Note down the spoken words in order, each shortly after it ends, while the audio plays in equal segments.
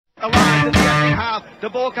The line to the attacking half. The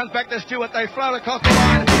ball comes back to Stewart. They float across the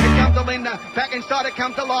line. It comes to Linda. Back inside it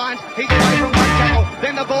comes to Lyons. He's away from one tackle.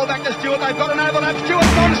 Then the ball back to Stewart. They've got an overlap. Stewart's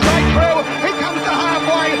gone straight through. He comes to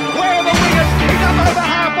halfway. Where are the wingers? He's up over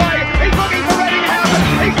halfway. He's looking for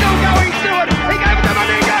Reddinghausen. He's still going, Stewart. He gave it to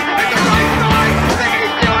Meninga. It's a great strike. There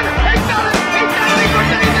he's Stewart. He's done it. He's done it. He's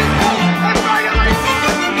redeemed himself. Australia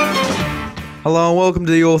leads. Hello and welcome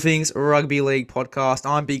to the All Things Rugby League podcast.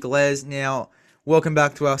 I'm Big Les. Now, welcome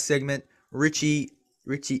back to our segment, Richie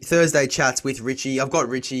Thursday Chats with Richie. I've got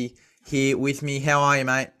Richie here with me. How are you,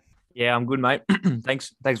 mate? Yeah, I'm good, mate.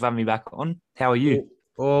 Thanks for having me back on. How are you?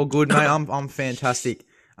 All good, mate. I'm fantastic.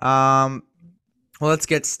 Well, let's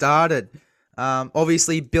get started.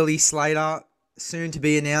 Obviously, Billy Slater soon to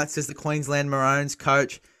be announced as the Queensland Maroons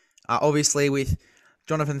coach. Obviously, with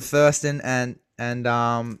Jonathan Thurston and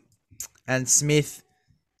Smith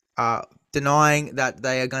denying that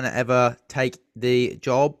they are going to ever take the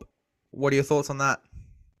job. What are your thoughts on that?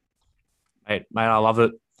 Mate, I love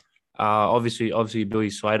it. Obviously, Billy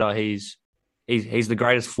Slater, he's the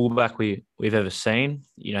greatest fullback we've ever seen.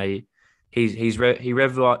 You know, he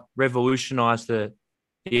revolutionised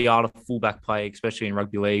the art of fullback play, especially in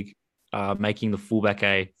rugby league, making the fullback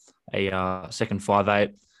a second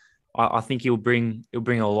 5'8". I think he'll bring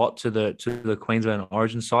a lot to the Queensland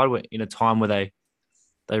Origin side in a time where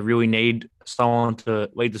they really need someone to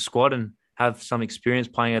lead the squad and have some experience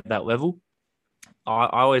playing at that level. I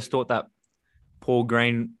always thought that Paul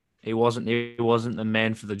Green, he wasn't the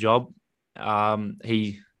man for the job.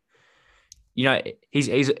 He's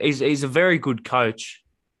a very good coach,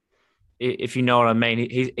 if you know what I mean.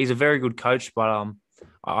 He's a very good coach, but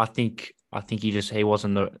I think he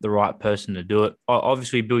wasn't the right person to do it.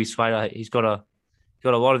 Obviously, Billy Slater, he's got a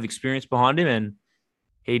lot of experience behind him, and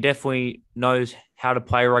he definitely knows how to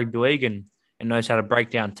play rugby league and knows how to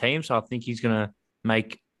break down teams. So I think he's going to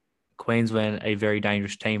make Queensland a very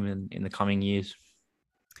dangerous team in the coming years.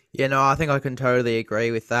 Yeah, no, I think I can totally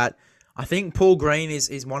agree with that. I think Paul Green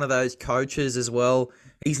is one of those coaches as well.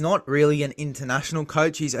 He's not really an international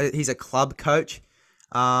coach. He's a club coach.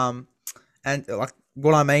 And like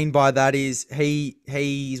what I mean by that is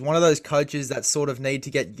he's one of those coaches that sort of need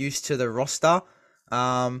to get used to the roster,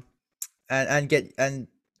 and get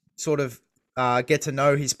to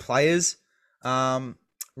know his players,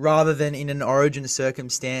 rather than in an Origin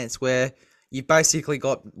circumstance where you've basically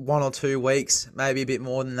got 1 or 2 weeks, maybe a bit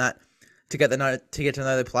more than that, to get to know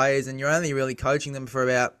the players, and you're only really coaching them for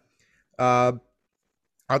about,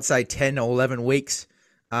 I'd say 10 or 11 weeks,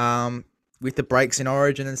 with the breaks in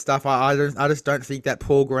Origin and stuff. I just don't think that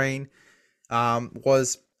Paul Green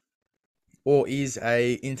was or is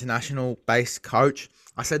a international based coach.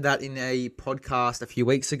 I said that in a podcast a few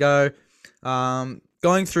weeks ago.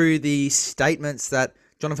 Going through the statements that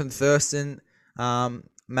Jonathan Thurston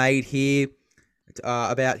made here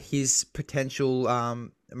about his potential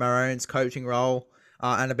Maroons coaching role,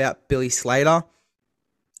 and about Billy Slater.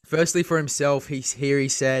 Firstly, for himself, he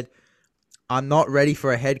said, "I'm not ready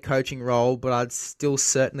for a head coaching role, but I'd still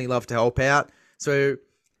certainly love to help out." So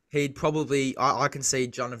he'd probably, I can see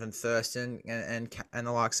Jonathan Thurston and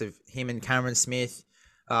the likes of him and Cameron Smith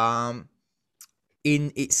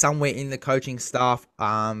in somewhere in the coaching staff,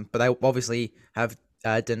 but they obviously have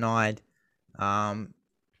denied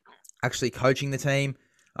actually coaching the team.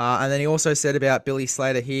 And then he also said about Billy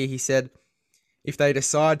Slater here, he said, "If they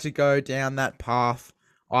decide to go down that path,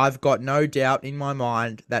 I've got no doubt in my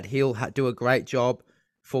mind that he'll do a great job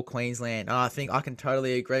for Queensland." And I think I can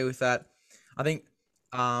totally agree with that. I think,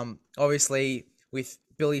 obviously, with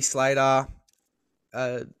Billy Slater,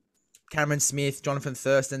 Cameron Smith, Jonathan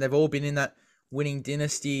Thurston, they've all been in that winning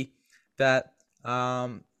dynasty that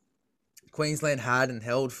Queensland had and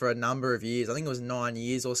held for a number of years. I think it was 9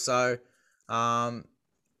 years or so.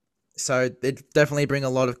 So they definitely bring a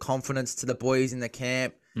lot of confidence to the boys in the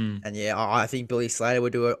camp. And yeah, I think Billy Slater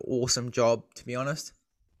would do an awesome job, to be honest.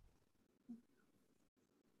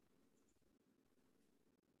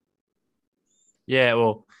 Yeah,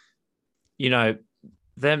 well, you know,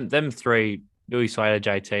 them three, Billy Slater,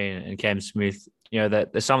 JT, and Cam Smith, you know,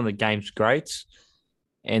 that they're some of the game's greats,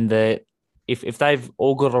 and if they've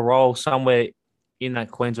all got a role somewhere in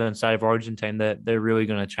that Queensland State of Origin team, they're really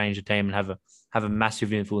going to change the team and have a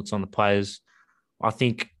massive influence on the players. I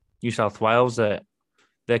think New South Wales, they're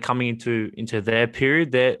coming into their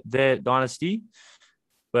period, their dynasty,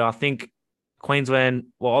 but I think Queensland,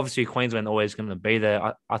 well, obviously Queensland always going to be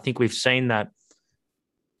there. I think we've seen that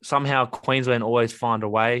somehow Queensland always find a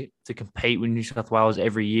way to compete with New South Wales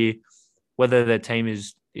every year, whether their team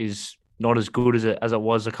is not as good as it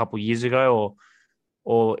was a couple of years ago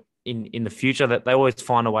or in the future, that they always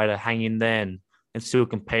find a way to hang in there and still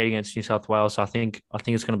compete against New South Wales. So I think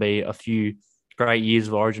it's going to be a few great years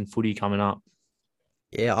of Origin footy coming up.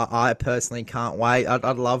 Yeah, I personally can't wait.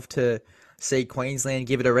 I'd love to see Queensland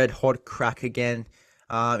give it a red hot crack again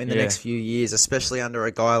in the Yeah, next few years, especially under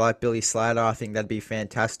a guy like Billy Slater. I think that'd be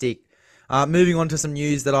fantastic. Moving on to some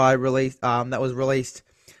news that I released, that was released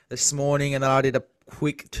this morning, and that I did a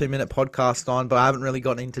quick 2-minute podcast on, but I haven't really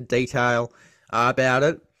gotten into detail about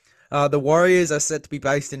it. The Warriors are set to be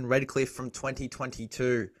based in Redcliffe from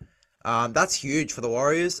 2022. That's huge for the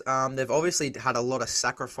Warriors. They've obviously had a lot of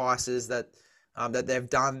sacrifices that they've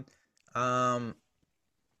done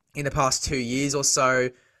in the past 2 years or so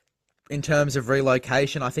in terms of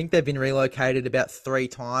relocation. I think they've been relocated about 3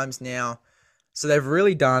 times now. So they've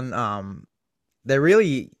really done. They're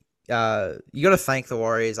really. You got to thank the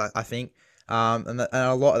Warriors, I think, and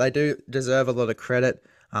a lot. They do deserve a lot of credit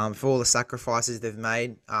for all the sacrifices they've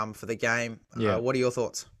made for the game. yeah, What are your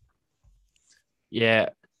thoughts? yeah,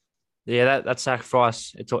 yeah. That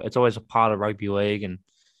sacrifice, it's always a part of rugby league, and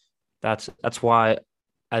that's why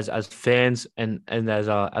as fans and as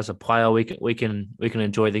a player we can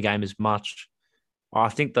enjoy the game as much. I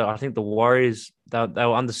think the Warriors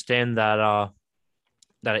they'll understand that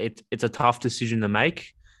it's a tough decision to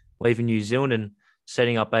make, leaving New Zealand and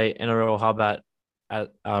setting up a NRL hub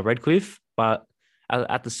at Redcliffe, but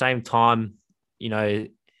at the same time, you know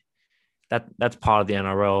that's part of the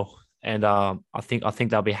NRL, and I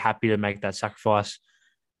think they'll be happy to make that sacrifice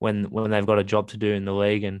when they've got a job to do in the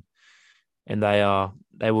league, and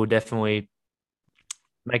they will definitely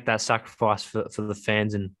make that sacrifice for the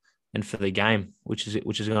fans and for the game, which is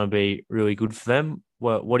going to be really good for them.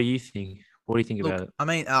 What do you think? What do you think about Look, it? I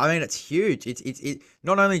mean, it's huge. It's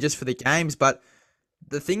not only just for the games, but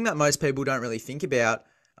the thing that most people don't really think about,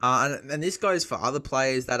 and this goes for other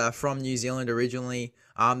players that are from New Zealand originally,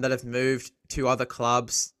 that have moved to other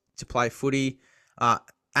clubs to play footy,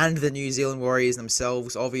 and the New Zealand Warriors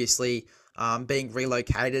themselves, obviously, being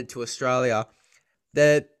relocated to Australia.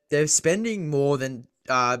 They're spending more than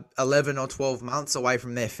 11 or 12 months away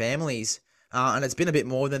from their families. And it's been a bit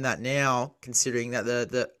more than that now, considering that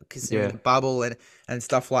considering Yeah, the bubble and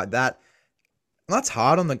stuff like that. And that's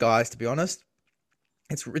hard on the guys, to be honest.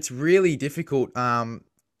 It's really difficult for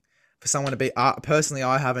someone to be. Personally,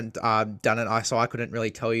 I haven't done it, so I couldn't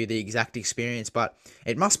really tell you the exact experience. But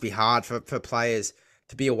it must be hard for players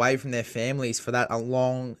to be away from their families for that a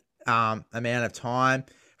long amount of time,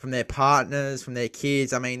 from their partners, from their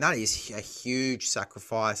kids. I mean, that is a huge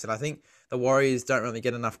sacrifice, and I think the Warriors don't really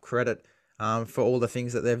get enough credit for all the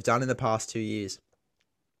things that they've done in the past 2 years.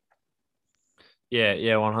 yeah,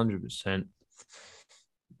 100%.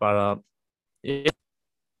 But yeah,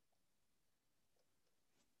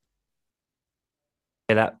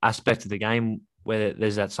 that aspect of the game where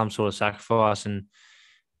there's that some sort of sacrifice, and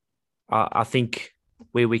I think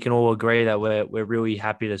we can all agree that we're really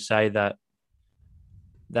happy to say that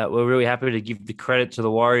we're really happy to give the credit to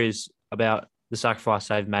the Warriors about the sacrifice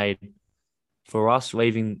they've made for us,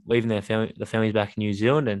 leaving the families back in New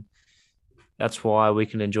Zealand, and that's why we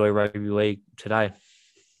can enjoy rugby league today.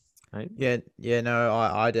 Right? Yeah, no,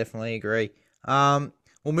 I definitely agree. Well,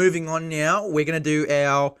 moving on now, we're going to do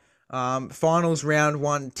our finals round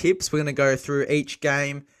one tips. We're going to go through each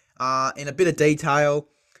game in a bit of detail,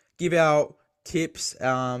 give our tips,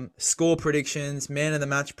 score predictions, man of the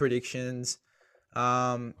match predictions.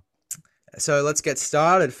 So let's get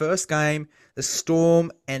started. First game, the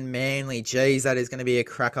Storm and Manly. Geez, that is going to be a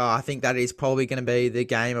cracker. I think that is probably going to be the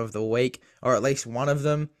game of the week, or at least one of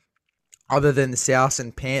them, other than the Souths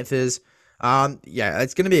and Panthers. Yeah,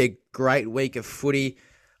 it's going to be a great week of footy.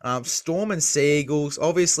 Storm and Sea Eagles.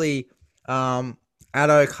 Obviously,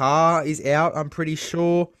 Addo Carr is out, I'm pretty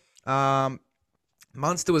sure.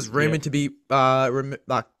 Munster was Yeah, rumoured to be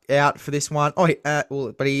out for this one.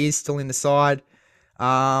 But he is still in the side.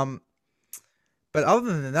 But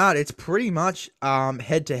other than that, it's pretty much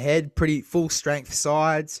head-to-head, pretty full-strength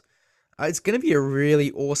sides. It's going to be a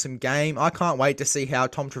really awesome game. I can't wait to see how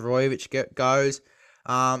Tom Trbojevic goes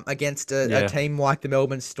against a yeah, team like the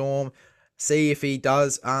Melbourne Storm. See if he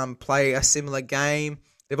does play a similar game.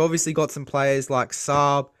 They've obviously got some players like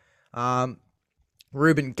Saab,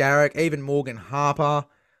 Ruben Garrick, even Morgan Harper.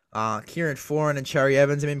 Kieran Foran and Cherry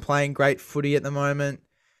Evans have been playing great footy at the moment.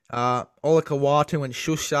 Ola Kawatu and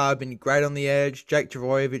Shusha have been great on the edge. Jake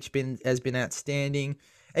Trbojevic has been outstanding.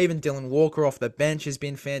 Even Dylan Walker off the bench has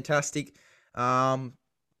been fantastic. Some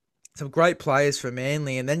great players for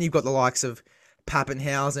Manly, and then you've got the likes of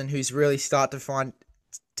Pappenhausen, who's really start to find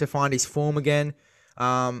his form again.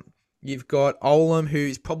 You've got Olam,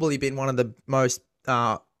 who's probably been one of the most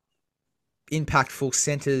impactful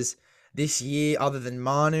centres this year, other than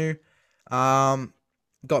Manu.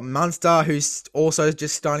 Got Munster, who's also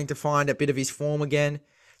just starting to find a bit of his form again.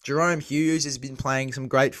 Jerome Hughes has been playing some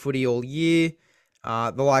great footy all year.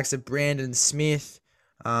 The likes of Brandon Smith,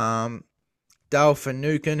 Dale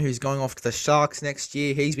Finucane, who's going off to the Sharks next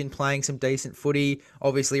year. He's been playing some decent footy,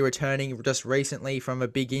 obviously returning just recently from a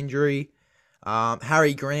big injury.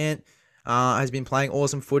 Harry Grant has been playing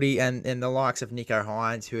awesome footy, and the likes of Nico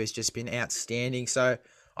Hines, who has just been outstanding. So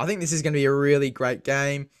I think this is going to be a really great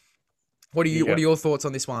game. What are your thoughts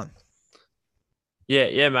on this one?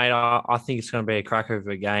 Yeah, mate. I think it's going to be a cracker of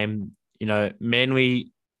a game. You know,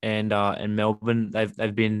 Manly and Melbourne,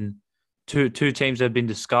 they've been two teams that have been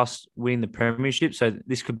discussed winning the premiership. So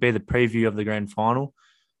this could be the preview of the grand final.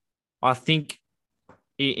 I think,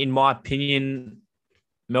 in my opinion,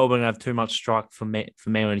 Melbourne have too much strike for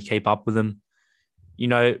Manly to keep up with them. You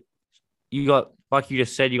know, you got, like you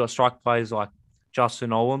just said, you got strike players like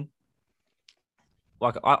Justin Olam.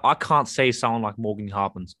 Like I can't see someone like Morgan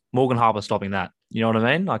Harper stopping that. You know what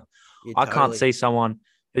I mean? Like Yeah, I can't see someone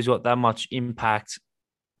who's got that much impact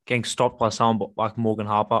getting stopped by someone like Morgan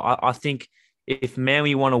Harper. I think if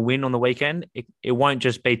Manly want to win on the weekend, it won't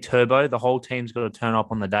just be turbo. The whole team's got to turn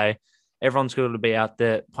up on the day. Everyone's got to be out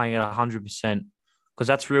there playing at 100%, because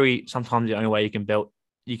that's really sometimes the only way you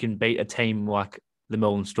can beat a team like the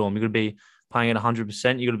Melbourne Storm. You've got to be playing at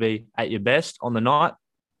 100%. You've got to be at your best on the night.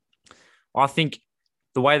 I think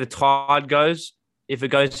the way the tide goes, if it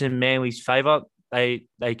goes in Manly's favour, they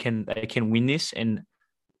can win this, and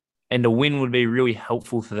the win would be really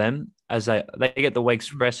helpful for them, as they get the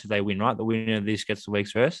week's rest if they win, right? The winner of this gets the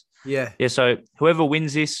week's rest. Yeah. So whoever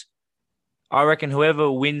wins this, I reckon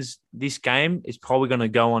whoever wins this game is probably going to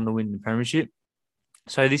go on to win the premiership.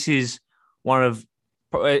 So this is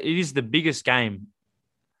it is the biggest game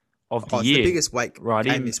of the year. It's the biggest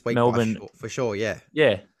game this week, Melbourne, for sure. Yeah.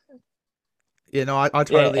 Yeah. Yeah, no, I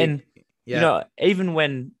totally. Yeah, and you know, even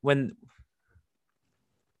when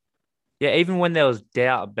there was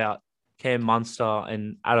doubt about Cam Munster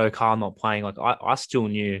and Addo Carr not playing, like I still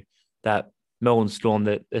knew that Melbourne Storm,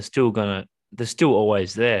 that they're still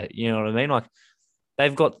always there. You know what I mean? Like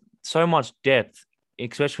they've got so much depth,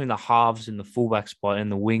 especially in the halves and the fullback spot and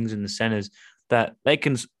the wings and the centers, that they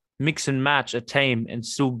can mix and match a team and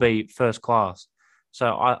still be first class.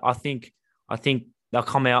 So I think they'll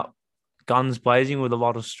come out guns blazing with a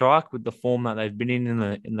lot of strike with the form that they've been in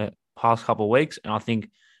the past couple of weeks, and I think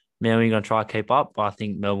Melbourne are going to try to keep up, but I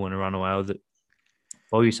think Melbourne will run away with it.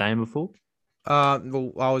 What were you saying before?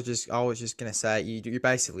 Well, I was just gonna say you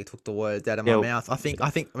basically took the words out of my mouth. I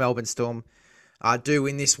think Melbourne Storm do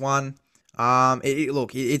win this one.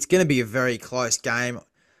 It's gonna be a very close game,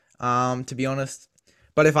 to be honest.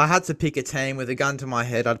 But if I had to pick a team with a gun to my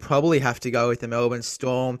head, I'd probably have to go with the Melbourne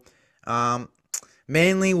Storm.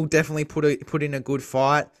 Manly will definitely put in a good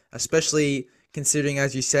fight, especially considering,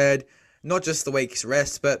 as you said, not just the week's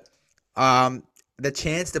rest, but the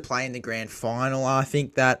chance to play in the grand final. I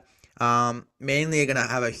think that Manly are going to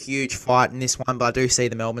have a huge fight in this one, but I do see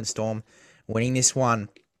the Melbourne Storm winning this one.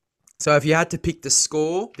 So if you had to pick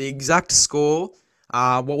the exact score,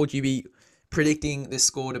 what would you be predicting the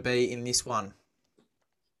score to be in this one?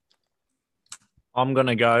 I'm going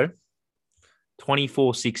to go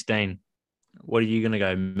 24-16. What are you going to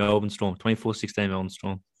go? Melbourne Storm, 24-16 Melbourne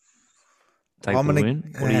Storm. Take the win.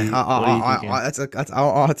 What are you thinking? That's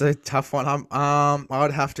a tough one. I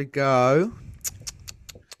would have to go.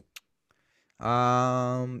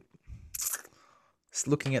 Just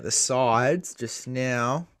looking at the sides just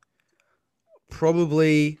now,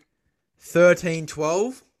 probably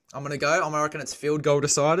 13-12. I'm gonna go. I reckon it's field goal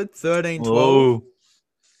decided. 13-12. Whoa.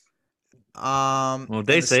 Well,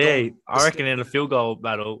 DC, I reckon in a field goal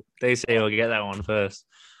battle, DC will get that one first.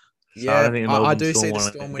 So yeah, I do see the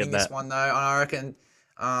Storm winning this one though. I reckon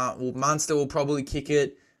Munster will probably kick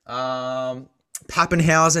it.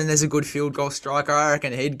 Pappenhausen is a good field goal striker. I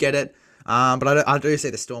reckon he'd get it. But I do see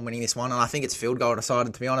the Storm winning this one, and I think it's field goal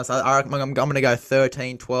decided, to be honest. I reckon I'm going to go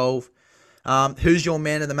 13-12. Who's your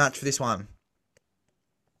man of the match for this one?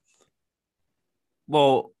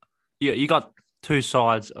 Well, you got two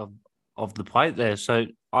sides of the plate there. So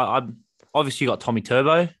I obviously got Tommy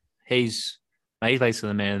Turbo. He's basically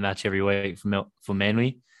the man of the match every week for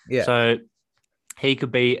Manly. Yeah. So he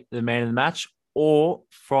could be the man of the match, or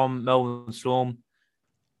from Melbourne Storm.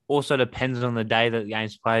 Also depends on the day that the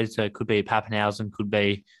game's played. So it could be Pappenhausen, could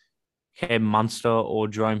be Cam Munster or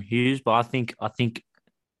Jerome Hughes. But I think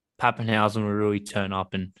Pappenhausen will really turn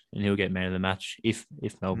up and he'll get man of the match if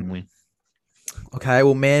Melbourne win. Okay,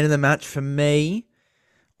 well, man of the match for me,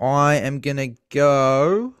 I am going to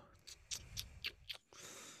go...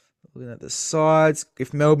 Looking at the sides,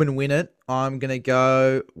 if Melbourne win it, I'm gonna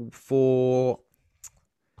go for.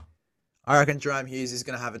 I reckon Jerome Hughes is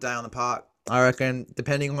gonna have a day on the park. I reckon,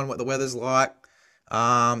 depending on what the weather's like,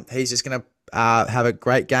 he's just gonna have a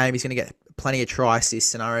great game. He's gonna get plenty of try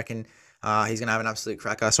assists, and I reckon he's gonna have an absolute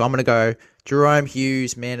cracker. So I'm gonna go Jerome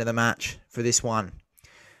Hughes, man of the match for this one.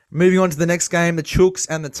 Moving on to the next game, the Chooks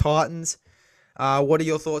and the Titans. What are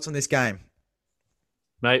your thoughts on this game?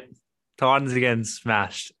 Mate, Titans again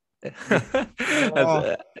smashed.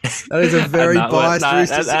 Oh, that is a very biased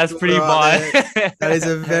Roosters that's pretty supporter biased. That is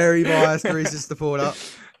a very biased Roosters supporter.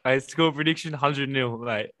 Hey, score prediction 100-0,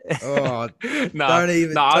 mate. Oh, No, don't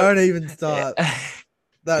even start.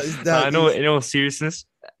 In all seriousness,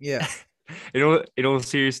 Yeah. in all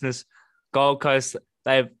seriousness, Gold Coast,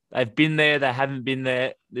 they've been there, they haven't been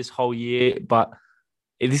there this whole year, but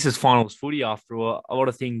this is finals footy after all. A lot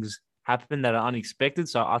of things happen that are unexpected,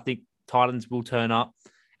 so I think Titans will turn up.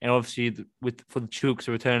 And obviously, for the Chooks,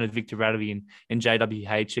 the return of Victor Radley and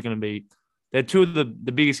JWH are going to be, they're two of the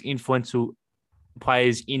biggest influential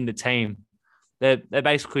players in the team. They're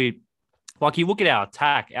basically, like, you look at our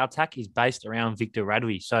attack is based around Victor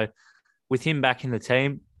Radley. So with him back in the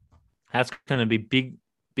team, that's going to be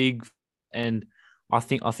big. And I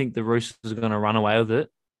think the Roosters are going to run away with it.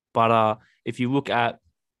 But if you look at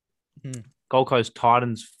Gold Coast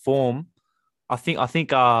Titans form, I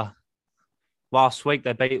think last week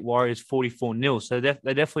they beat Warriors 44-0. So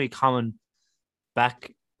they're definitely coming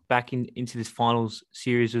back into this finals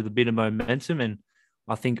series with a bit of momentum. And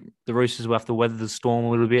I think the Roosters will have to weather the storm a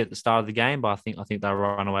little bit at the start of the game, but I think they'll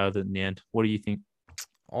run away with it in the end. What do you think?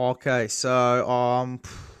 Okay, so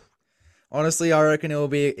honestly, I reckon it'll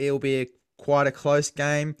be quite a close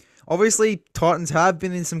game. Obviously, Titans have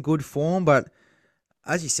been in some good form, but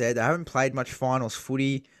as you said, they haven't played much finals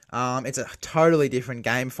footy. It's a totally different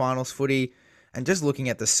game, finals footy. And just looking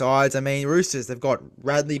at the sides, I mean, Roosters, they've got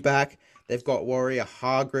Radley back. They've got Warrior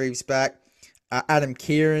Hargreaves back. Adam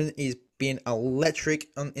Kieran has been electric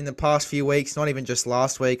in the past few weeks, not even just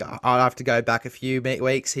last week. I'd have to go back a few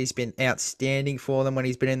weeks. He's been outstanding for them when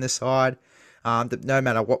he's been in the side, no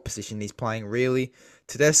matter what position he's playing, really.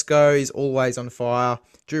 Tedesco is always on fire.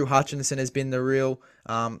 Drew Hutchinson has been the real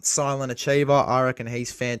silent achiever. I reckon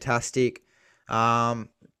he's fantastic.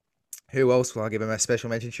 Who else will I give him a special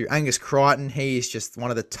mention to? Angus Crichton. He is just one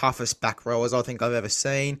of the toughest back rowers I think I've ever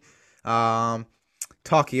seen.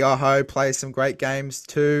 Takiaho plays some great games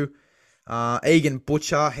too. Egan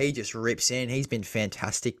Butcher, he just rips in. He's been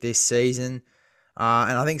fantastic this season.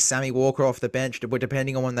 And I think Sammy Walker off the bench,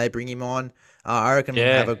 depending on when they bring him on, I reckon will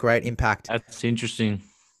have a great impact. That's interesting.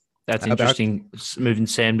 Moving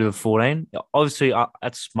Sam to a 14. Obviously,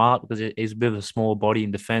 that's smart because he's a bit of a smaller body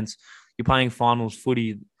in defence. You're playing finals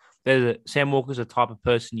footy. Sam Walker's the type of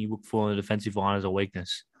person you look for in the defensive line as a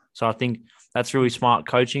weakness. So I think that's really smart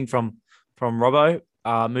coaching from Robbo,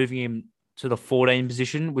 moving him to the 14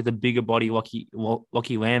 position with a bigger body, Lockie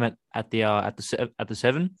Lamb at the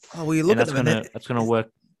 7. Oh, well, you look at them, that's going to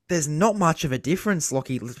work. There's not much of a difference,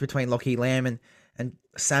 between Lockie Lamb and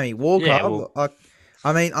Sammy Walker. Yeah,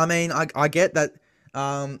 I get that.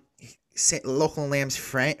 Lachlan Lamb's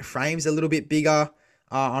frame's a little bit bigger.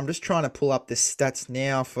 I'm just trying to pull up the stats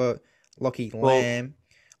now for Lockie Lamb.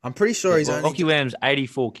 I'm pretty sure he's only... Lockie Lamb's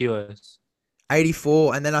 84 kilos.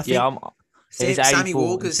 84, and then I think Sammy 84,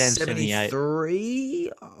 Walker's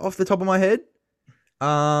 73 off the top of my head.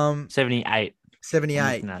 78.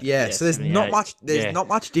 78. Yeah, so there's 78. Not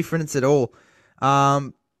much difference at all.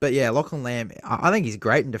 But yeah, Lachlan Lamb, I think he's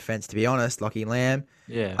great in defence, to be honest, Lockie Lamb.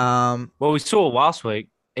 Yeah. Well, we saw last week,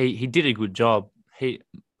 he did a good job. He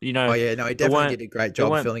definitely did a great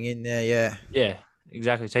job filling in there, yeah. Yeah,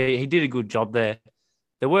 exactly. So he did a good job there.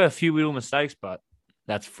 There were a few little mistakes, but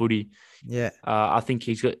that's footy. Yeah. I think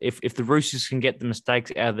he's got, if the Roosters can get the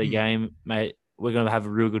mistakes out of the game, mate, we're going to have a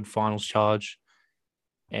real good finals charge.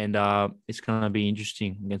 And it's going to be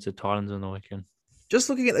interesting against the Titans on the weekend. Just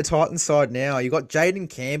looking at the Titans side now, you've got Jaden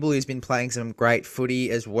Campbell, who's been playing some great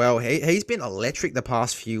footy as well. He's been electric the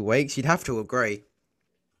past few weeks. You'd have to agree.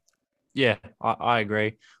 Yeah, I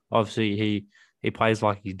agree. Obviously, he plays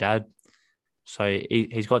like his dad. So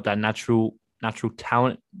he's got that natural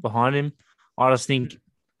talent behind him. I just think,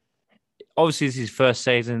 obviously, this is his first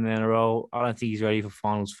season in the NRL. I don't think he's ready for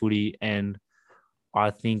finals footy. And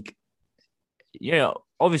I think,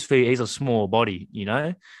 obviously, he's a small body,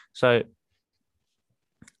 So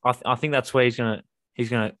I think that's where he's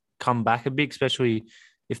gonna come back a bit, especially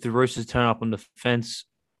if the Roosters turn up on the fence.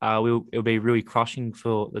 It'll be really crushing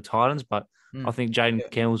for the Titans, but I think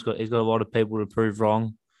Jaden Campbell's got a lot of people to prove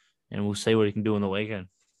wrong, and we'll see what he can do on the weekend.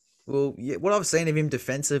 Well, yeah, what I've seen of him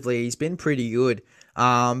defensively, he's been pretty good.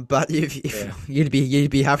 But Yeah. if you'd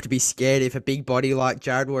be have to be scared if a big body like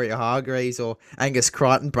Jared Warrior-Hargreaves or Angus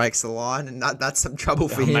Crichton breaks the line, and that's some trouble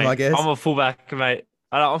for Oh, him, I mate, guess. I'm a fullback, mate.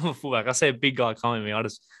 I'm a fullback. I see a big guy coming at me. I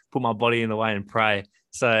just put my body in the way and pray.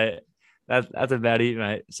 So that's about it,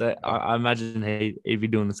 mate. So I imagine he'd be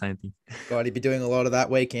doing the same thing. God, he'd be doing a lot of that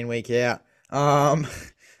week in, week out. Um,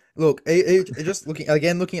 Look, just looking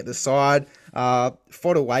at the side.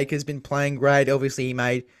 Fodder Wake has been playing great. Obviously, he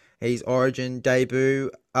made his Origin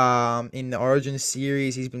debut. In the Origin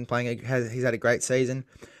series, he's been playing. He's had a great season.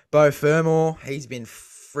 Beau Fermor, he's been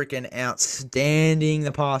freaking outstanding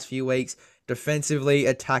the past few weeks. Defensively,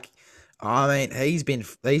 attack. I mean, he's been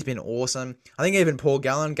awesome. I think even Paul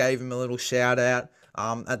Gallen gave him a little shout out.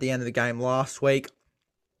 At the end of the game last week.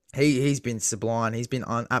 He's been sublime. He's been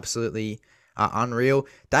absolutely unreal.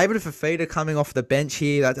 David Fafita coming off the bench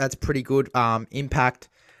here. That's pretty good impact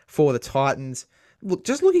for the Titans. Look,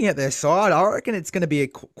 just looking at their side, I reckon it's going to be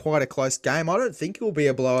quite a close game. I don't think it will be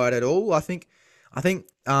a blowout at all.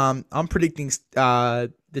 I'm predicting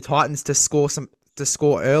the Titans to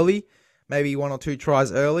score early, maybe one or two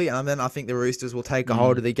tries early, and then I think the Roosters will take a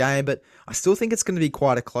hold of the game. But I still think it's going to be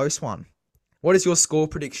quite a close one. What is your score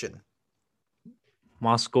prediction?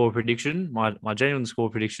 My score prediction, my genuine score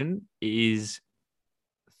prediction is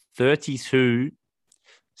 32-16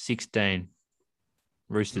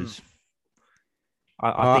 Roosters.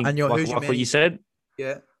 I think and who's your like man? what you said,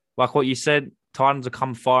 Yeah. like what you said, Titans will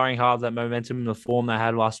come firing hard, that momentum and the form they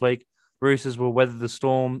had last week. Roosters will weather the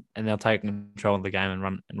storm and they'll take control of the game and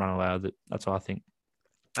run away with it. That's what I think.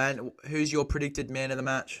 And who's your predicted man of the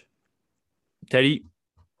match? Teddy.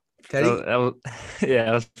 Teddy?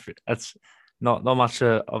 Yeah, that's not much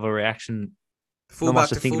of a reaction. Fullback much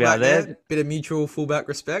to to think fullback about there. Bit of mutual fullback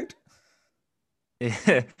respect.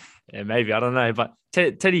 Yeah, maybe, I don't know. But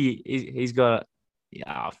Teddy, he's got, he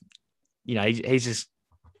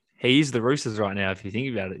is the Roosters right now. If you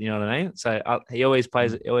think about it, you know what I mean. So he always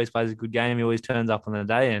plays a good game. He always turns up on the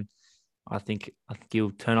day, and I think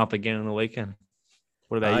he'll turn up again on the weekend.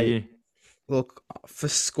 What about you? Look, for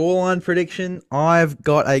scoreline prediction, I've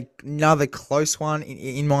got another close one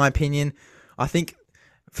in my opinion. I think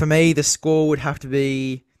for me the score would have to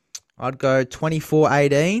be, I'd go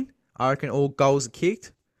 24-18. I reckon all goals are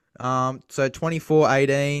kicked. So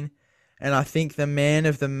 24-18, and I think the man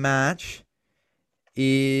of the match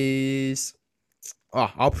is,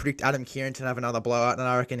 I'll predict Adam Kieran to have another blowout, and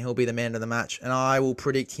I reckon he'll be the man of the match, and I will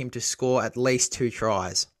predict him to score at least 2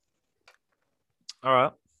 tries. All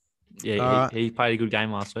right. Yeah, All right. he played a good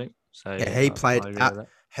game last week. So Yeah, he played. I agree with that.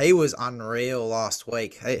 He was unreal last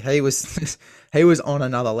week. He was he was on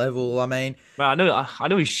another level. I mean, Man, I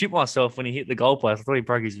knew he shit myself when he hit the goalpost. I thought he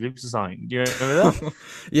broke his ribs or something. Do you remember that?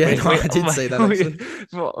 yeah, no, I did see that actually.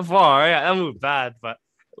 Far, yeah, that was bad. But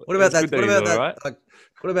What about that? it's good What he's about that? all right.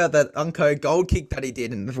 What about that Unco gold kick that he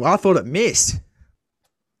did? And I thought it missed.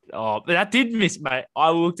 Oh, but that did miss, mate. I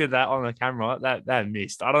looked at that on the camera. That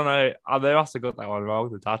missed. I don't know. They must have got that one wrong,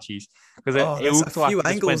 the touchies, because it there's looked a like few it just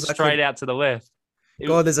went angles that straight could- out to the left.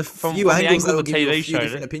 God, there's a few the angles that angle will the give you a TV few showed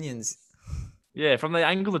different it. opinions. Yeah, from the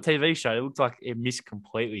angle the TV showed, it looked like it missed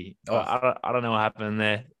completely. Oh. I don't know what happened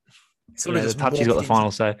there. Sort of The just touchies got the morphed final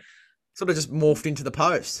say. Sort of just morphed into the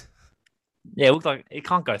post. Yeah, it looked like it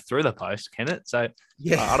can't go through the post, can it? So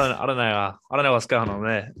Yeah, I don't know what's going on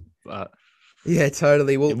there. But yeah,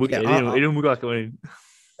 totally. Well, it yeah, didn't look like it went in.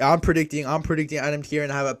 I'm predicting Adam Kieran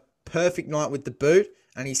to have a perfect night with the boot,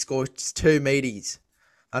 and he scores 2 meaties.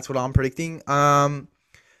 That's what I'm predicting.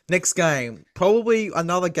 Next game, probably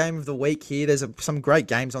another game of the week here. There's some great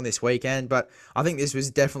games on this weekend, but I think this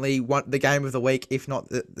was definitely the game of the week, if not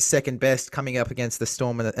the second best, coming up against the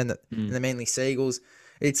Storm and the Manly Seagulls.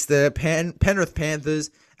 It's the Penrith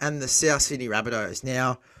Panthers and the South Sydney Rabbitohs.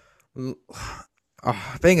 Now,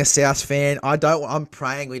 being a South fan, I'm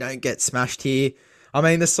praying we don't get smashed here. I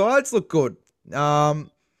mean, the sides look good.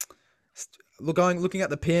 Looking at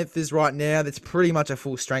the Panthers right now, that's pretty much a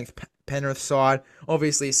full strength Penrith side.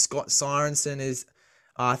 Obviously, Scott Sorensen is,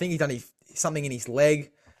 I think he's done something in his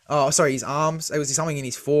leg. Oh, sorry, his arms. It was something in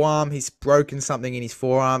his forearm. He's broken something in his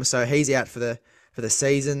forearm, so he's out for the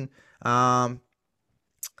season. And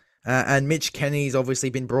Mitch Kenny's obviously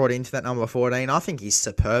been brought into that number 14. I think he's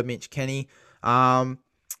superb, Mitch Kenny. So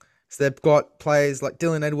they've got players like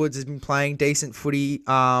Dylan Edwards has been playing decent footy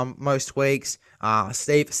most weeks.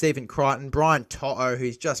 Stephen Crichton, Brian Toto,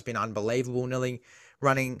 who's just been unbelievable, nearly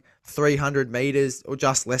running 300 meters or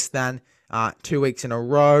just less than 2 weeks in a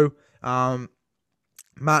row.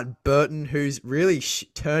 Matt Burton, who's really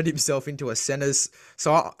turned himself into a center.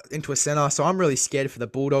 So I'm really scared for the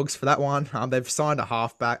Bulldogs for that one. They've signed a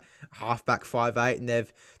halfback, halfback 5'8", and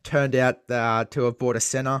they've turned out to have bought a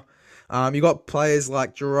centre. You got players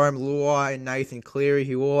like Jerome Luai and Nathan Cleary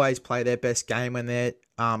who always play their best game when they're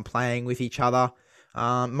playing with each other.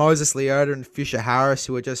 Moses Leota and Fisher Harris,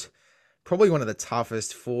 who are just probably one of the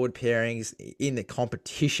toughest forward pairings in the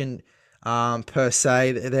competition per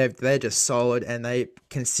se. They're just solid and they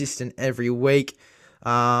consistent every week.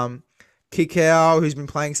 Kikau, who's been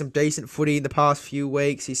playing some decent footy in the past few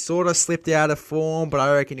weeks, he's sort of slipped out of form, but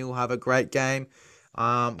I reckon he'll have a great game.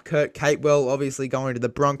 Kurt Capewell obviously going to the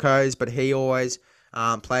Broncos, but he always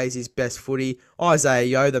plays his best footy. Isaiah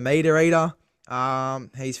Yeo, the meter eater,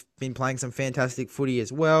 he's been playing some fantastic footy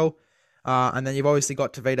as well. And then you've obviously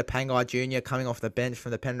got Tavita Pangai Jr. coming off the bench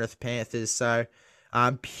from the Penrith Panthers, so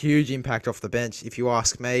huge impact off the bench if you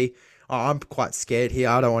ask me. I'm quite scared here.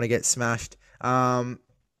 I don't want to get smashed.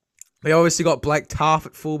 We obviously got Blake Taaffe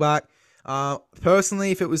at fullback.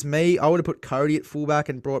 Personally, if it was me, I would have put Cody at fullback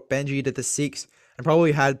and brought Benji to the 6 and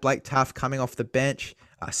probably had Blake Taaffe coming off the bench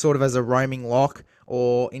sort of as a roaming lock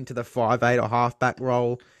or into the 5'8" or halfback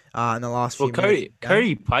role in the last few minutes.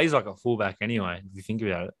 Cody plays like a fullback anyway, if you think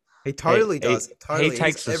about it. He totally does. He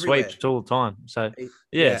takes the sweeps all the time. So,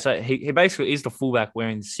 so he basically is the fullback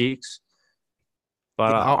wearing 6.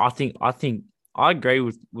 But I think I agree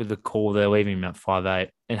with the call there, leaving him at 5'8"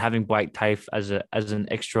 and having Blake Taaffe as an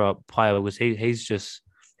extra player because he's just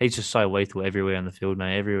so lethal everywhere on the field,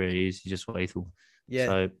 mate. Everywhere he is, he's just lethal. Yeah.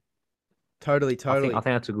 So totally. I think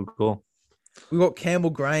that's a good call. We got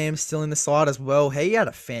Campbell Graham still in the side as well. He had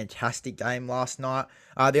a fantastic game last night.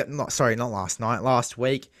 Last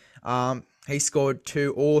week. He scored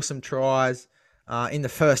 2 awesome tries in the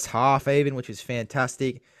first half even, which was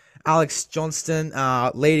fantastic. Alex Johnston,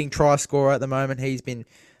 leading try scorer at the moment. He's been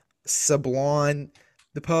sublime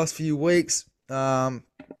the past few weeks.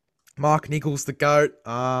 Mark Nichols, the GOAT.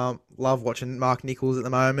 Love watching Mark Nichols at the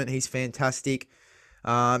moment. He's fantastic.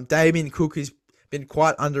 Damien Cook has been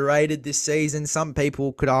quite underrated this season. Some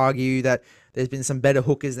people could argue that there's been some better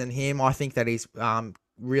hookers than him. I think that he's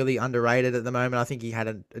really underrated at the moment. I think he had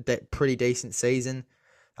a pretty decent season.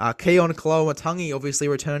 Keon Koloamatangi obviously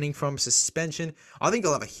returning from suspension. I think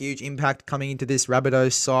he'll have a huge impact coming into this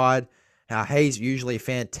Rabbitohs side. He's usually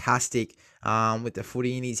fantastic with the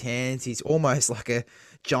footy in his hands. He's almost like a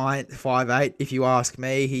giant 5'8", if you ask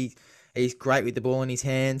me. He's great with the ball in his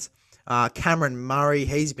hands. Cameron Murray,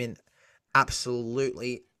 he's been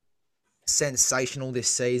absolutely sensational this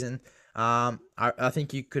season. I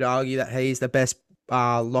think you could argue that he's the best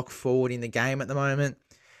lock forward in the game at the moment.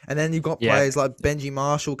 And then you've got players like Benji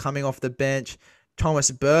Marshall coming off the bench. Thomas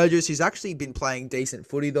Burgess, who's actually been playing decent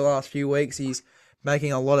footy the last few weeks. He's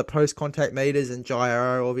making a lot of post-contact meters, and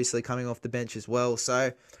Jairo obviously coming off the bench as well.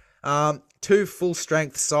 So 2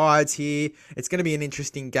 full-strength sides here. It's going to be an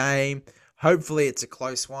interesting game. Hopefully it's a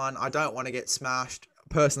close one. I don't want to get smashed.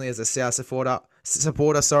 Personally, as a South supporter,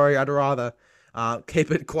 I'd rather keep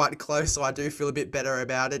it quite close, so I do feel a bit better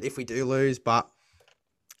about it if we do lose. But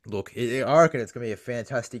look, I reckon it's going to be a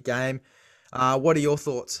fantastic game. What are your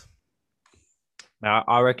thoughts?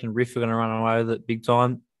 I reckon Riff are going to run away with it big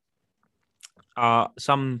time. I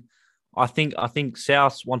think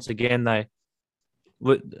South, once again, they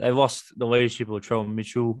lost the leadership of Latrell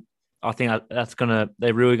Mitchell. I think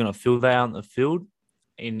they're really going to feel that out on the field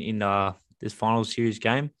in this final series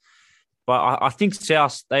game. But I think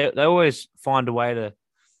South, they always find a way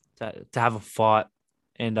to have a fight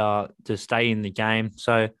and to stay in the game.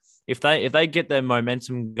 So if they get their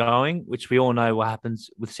momentum going, which we all know what happens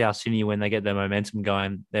with South Sydney when they get their momentum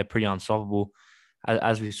going, they're pretty unstoppable,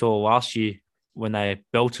 as we saw last year when they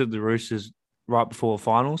belted the Roosters right before the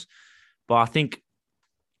finals. But I think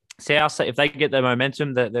South, if they get their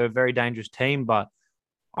momentum, they're a very dangerous team. But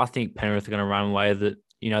I think Penrith are going to run away with it.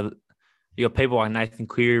 You got people like Nathan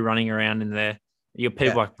Cleary running around in there. You got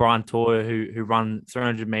people like Brian Toyer who run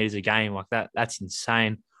 300 meters a game like that. That's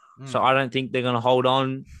insane. So I don't think they're going to hold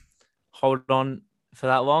on for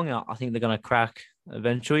that long. I think they're going to crack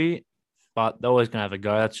eventually, but they're always going to have a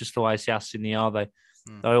go. That's just the way South Sydney are. They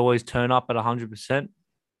always turn up at 100%,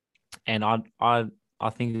 and I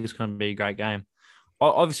think it's going to be a great game.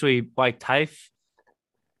 Obviously, Blake Taaffe,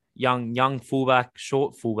 young fullback,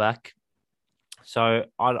 short fullback. So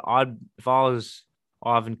I'd if I was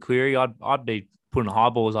Ivan Cleary, I'd be putting high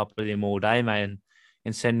balls up with him all day, mate,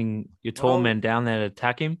 and sending your tall men down there to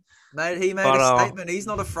attack him. Mate, he made a statement. He's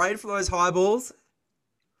not afraid for those high balls.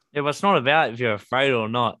 Yeah, but it's not about if you're afraid or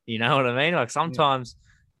not. You know what I mean? Like sometimes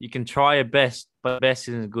you can try your best, but best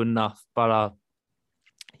isn't good enough. But I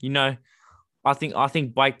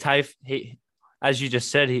think Blake Taaffe, he, as you just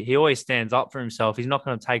said, he always stands up for himself. He's not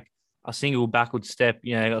going to take a single backward step.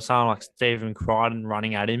 You got someone like Stephen Crichton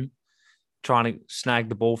running at him. trying to snag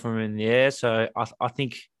the ball from him in the air. So I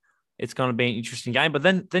think it's going to be an interesting game. But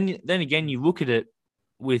then again, you look at it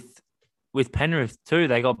with Penrith too.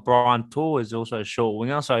 They got Brian Tour as also a short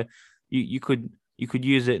winger, so you could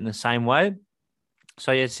use it in the same way.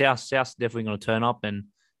 So yeah, South's definitely going to turn up, and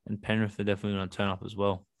Penrith are definitely going to turn up as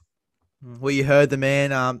well. Well, you heard the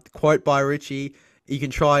man. Quote by Richie: "You can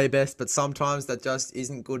try your best, but sometimes that just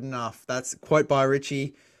isn't good enough." That's quote by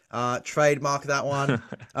Richie. Trademark that one.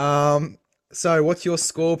 So what's your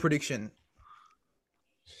score prediction?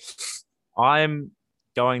 I'm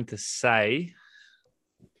going to say,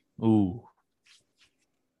 I'm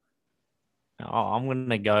going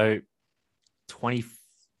to go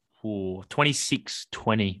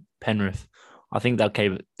 26-20 Penrith. I think they'll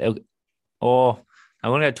keep it. I'm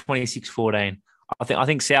going to go 26-14. I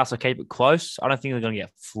think South will keep it close. I don't think they're going to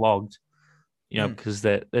get flogged, because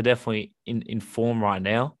they're definitely in form right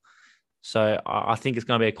now. So I think it's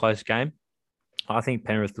going to be a close game. I think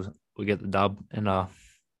Penrith will get the dub and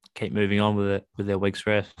keep moving on with their week's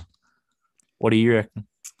rest. What do you reckon?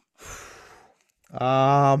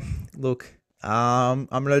 Look, I'm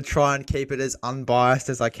gonna try and keep it as unbiased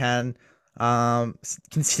as I can.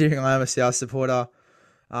 Considering I am a South supporter.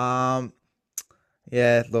 Yeah,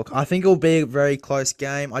 look, I think it'll be a very close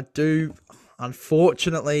game. I do,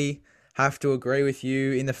 unfortunately, have to agree with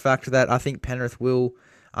you in the fact that I think Penrith will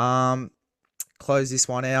close this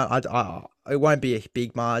one out. It won't be a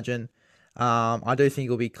big margin. I do think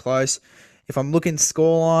it'll be close. If I'm looking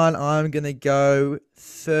scoreline, I'm going to go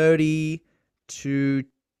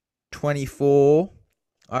 30-24.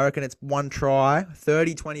 I reckon it's one try,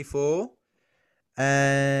 30-24.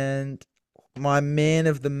 And my man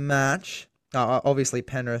of the match, obviously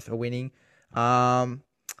Penrith are winning.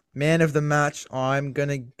 Man of the match, I'm going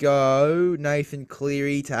to go Nathan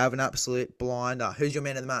Cleary to have an absolute blinder. Who's your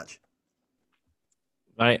man of the match?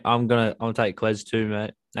 Mate, I'm gonna take Cles too,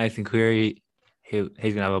 mate. Nathan Cleary, he's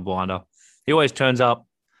gonna have a blinder. He always turns up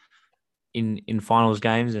in finals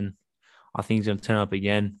games, and I think he's gonna turn up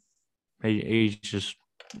again. He's just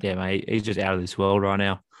mate. He's just out of this world right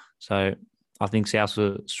now. So I think South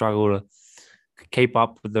will struggle to keep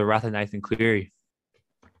up with the wrath of Nathan Cleary.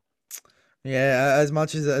 Yeah, as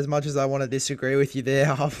much as I want to disagree with you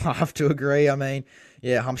there, I have to agree. I mean,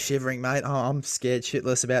 yeah, I'm shivering, mate. I'm scared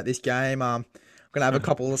shitless about this game. I'm gonna have a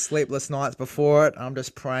couple of sleepless nights before it. I'm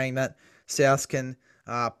just praying that South can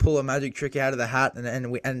pull a magic trick out of the hat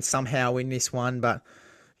and somehow win this one. But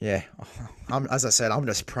yeah, as I said, I'm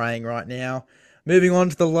just praying right now. Moving on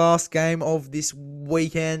to the last game of this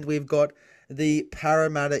weekend, we've got the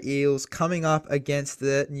Parramatta Eels coming up against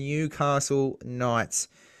the Newcastle Knights.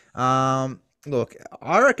 Look,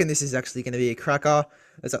 I reckon this is actually going to be a cracker.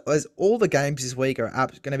 As all the games this week are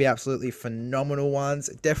going to be absolutely phenomenal ones.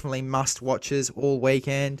 Definitely must watches all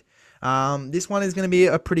weekend. This one is going to be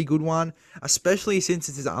a pretty good one, especially since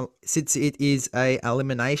it is a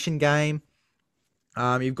elimination game.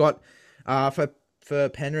 You've got for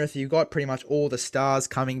Penrith, you've got pretty much all the stars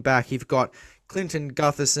coming back. You've got Clinton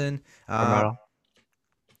Gutherson.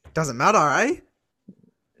 Doesn't matter, eh?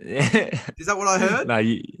 Is that what I heard? No,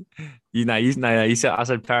 you said I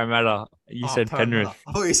said Parramatta. You said Penrith.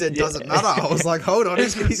 Oh, you said doesn't matter. I was like, hold on,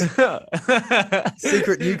 he's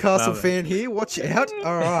secret Newcastle fan here. Watch out.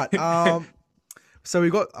 All right. So we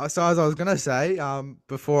got. So as I was gonna say,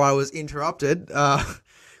 before I was interrupted,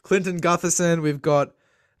 Clinton Gutherson. We've got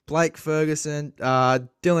Blake Ferguson,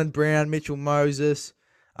 Dylan Brown, Mitchell Moses,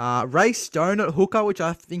 Ray Stone at hooker, which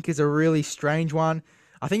I think is a really strange one.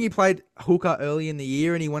 I think he played hooker early in the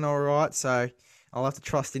year and he went all right, so I'll have to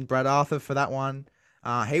trust in Brad Arthur for that one.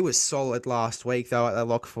 He was solid last week, though, at the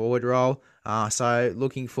lock forward role, so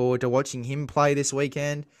looking forward to watching him play this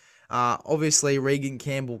weekend. Obviously, Regan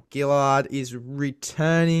Campbell-Gillard is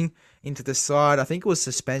returning into the side. I think it was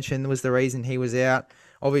suspension was the reason he was out.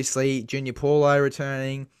 Obviously, Junior Paulo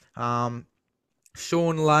returning.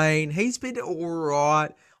 Sean Lane, he's been all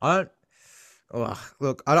right. I'm not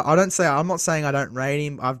saying I don't rate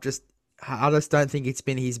him. I just don't think it's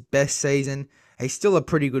been his best season. He's still a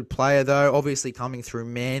pretty good player though. Obviously coming through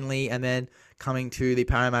Manly and then coming to the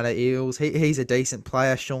Parramatta Eels. He's a decent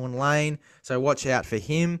player, Sean Lane. So watch out for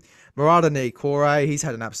him. Murata Nikore, he's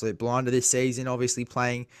had an absolute blinder this season. Obviously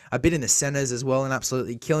playing a bit in the centres as well and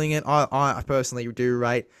absolutely killing it. I personally do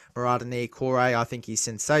rate Murata Nikore. I think he's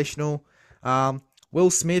sensational. Will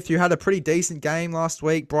Smith, who had a pretty decent game last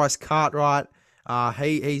week. Bryce Cartwright.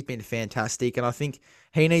 He's been fantastic, and I think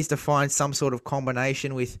he needs to find some sort of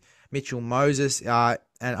combination with Mitchell Moses, and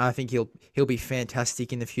I think he'll be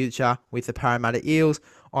fantastic in the future with the Parramatta Eels.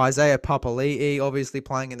 Isaiah Papali'i, obviously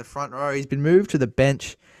playing in the front row. He's been moved to the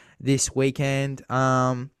bench this weekend.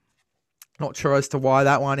 Not sure as to why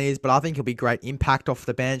that one is, but I think he'll be great impact off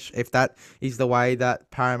the bench if that is the way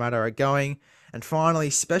that Parramatta are going. And finally,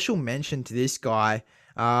 special mention to this guy,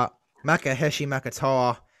 Makaheshi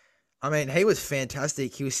Makatoa. I mean, he was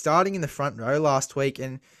fantastic. He was starting in the front row last week,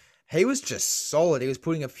 and he was just solid. He was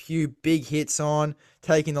putting a few big hits on,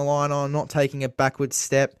 taking the line on, not taking a backward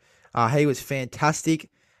step. He was fantastic.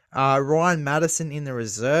 Ryan Madison in the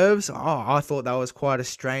reserves. I thought that was quite a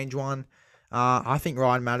strange one. I think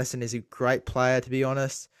Ryan Madison is a great player, to be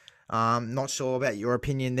honest. Not sure about your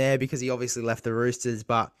opinion there because he obviously left the Roosters,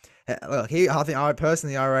 but look,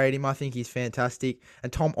 I rate him. I think he's fantastic.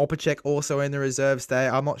 And Tom Opacek also in the reserves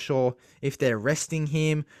there. I'm not sure if they're resting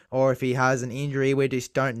him or if he has an injury we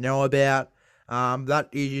just don't know about. That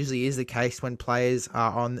usually is the case when players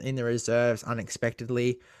are in the reserves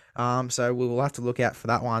unexpectedly. So we will have to look out for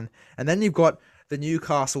that one. And then you've got the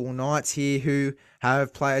Newcastle Knights here who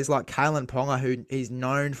have players like Kalen Ponga, who is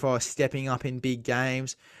known for stepping up in big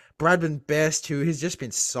games. Bradman Best, who has just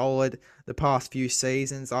been solid the past few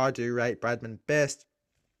seasons. I do rate Bradman Best.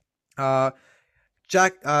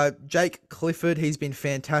 Jake Clifford, he's been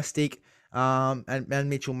fantastic. And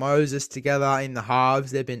Mitchell Moses together in the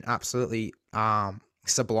halves, they've been absolutely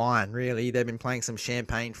sublime, really. They've been playing some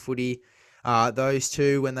champagne footy, those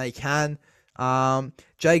two, when they can.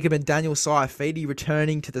 Jacob and Daniel Saifidi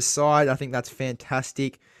returning to the side. I think that's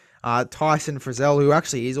fantastic. Tyson Frizzell, who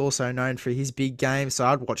actually is also known for his big game, so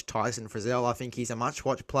I'd watch Tyson Frizzell. I think he's a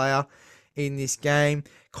much-watched player in this game.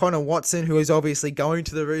 Connor Watson, who is obviously going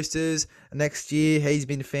to the Roosters next year, he's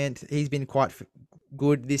been quite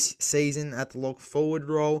good this season at the lock forward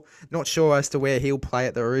role. Not sure as to where he'll play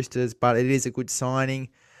at the Roosters, but it is a good signing.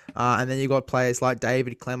 And then you've got players like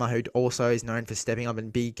David Clemmer, who also is known for stepping up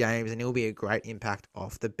in big games, and he'll be a great impact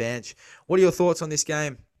off the bench. What are your thoughts on this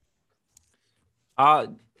game?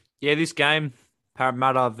 Yeah, this game,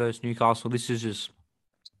 Parramatta versus Newcastle, it's just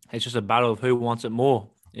a battle of who wants it more,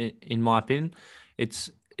 in my opinion.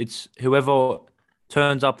 It's whoever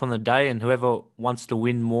turns up on the day and whoever wants to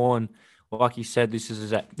win more. And like you said, this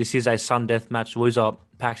is a sun death match. Loser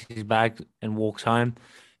packs his bag and walks home.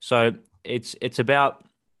 So it's about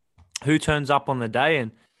who turns up on the day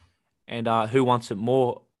and who wants it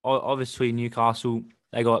more. Obviously, Newcastle,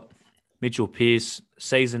 they got Mitchell Pearce,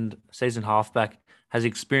 seasoned halfback, has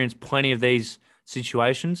experienced plenty of these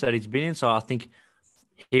situations that he's been in. So I think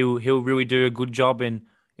he'll really do a good job in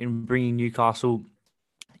bringing Newcastle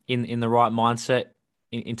in the right mindset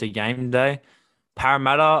into game day.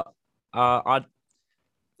 Parramatta, the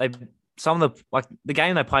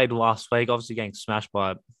game they played last week, obviously getting smashed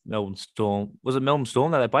by Melbourne Storm. Was it Melbourne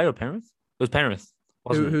Storm that they played or Penrith? It was Penrith.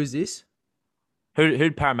 Who's this?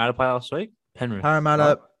 Who'd Parramatta play last week? Penrith.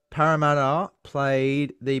 Parramatta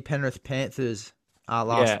played the Penrith Panthers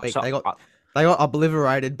last week. So they got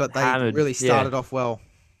obliterated, but they really started off well.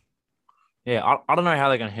 Yeah, I don't know how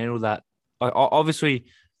they're going to handle that. Like, obviously,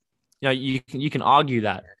 you can argue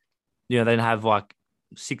that they don't have like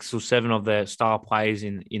 6 or 7 of their star players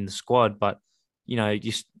in the squad, but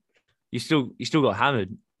you still got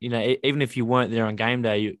hammered. Even if you weren't there on game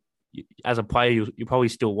day, you as a player you're probably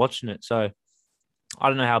still watching it. So I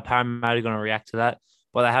don't know how Parramatta are going to react to that,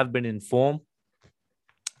 but they have been in form.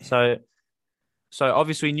 So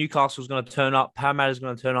obviously Newcastle's going to turn up. Parramatta's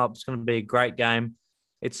going to turn up. It's going to be a great game.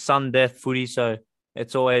 It's sun death footy, so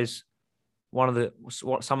it's always some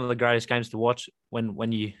of the greatest games to watch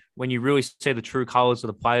when you really see the true colours of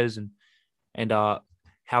the players and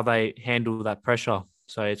how they handle that pressure.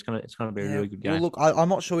 So it's gonna be a really good game. Well, look, I'm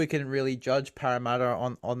not sure we can really judge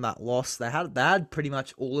Parramatta on that loss. They had pretty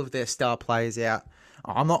much all of their star players out.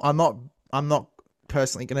 I'm not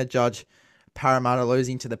personally going to judge Parramatta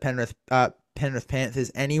losing to the Penrith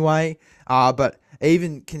Panthers anyway. But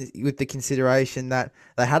even with the consideration that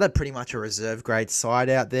they had pretty much a reserve grade side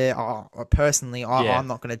out there, I'm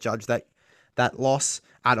not going to judge that loss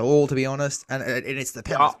at all, to be honest. And it's the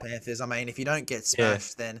Penrith Panthers. I mean, if you don't get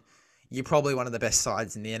smashed, then you're probably one of the best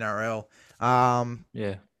sides in the NRL. I'm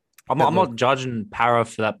not judging Para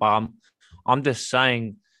for that, but I'm just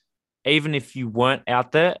saying, even if you weren't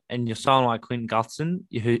out there and you're someone like Clinton Gutherson,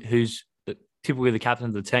 who's typically the captain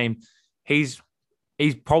of the team, he's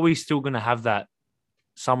probably still going to have that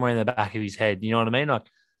somewhere in the back of his head. You know what I mean? Like,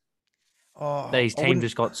 that his team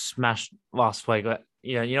just got smashed last week.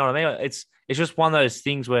 You know what I mean? It's just one of those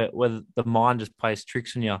things where the mind just plays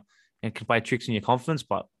tricks on you and can play tricks on your confidence.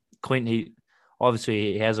 But Clint, he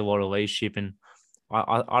has a lot of leadership, and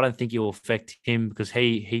I don't think it will affect him because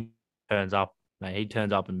he turns up. Mate, he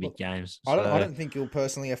turns up in big games. I don't think it will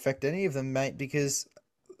personally affect any of them, mate, because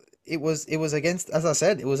it was against, as I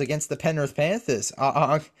said, it was against the Penrith Panthers.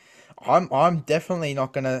 I'm definitely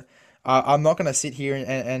not gonna I'm not going to sit here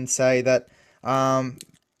and say that um,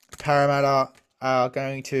 Parramatta are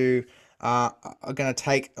going to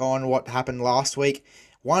take on what happened last week.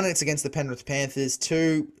 One, it's against the Penrith Panthers.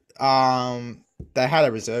 Two, they had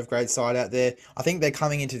a reserve grade side out there. I think they're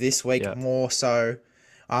coming into this week Yeah. more so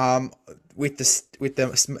um, with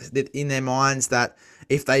the in their minds that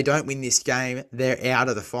if they don't win this game, they're out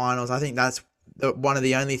of the finals. I think that's one of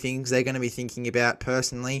the only things they're going to be thinking about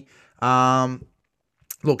personally.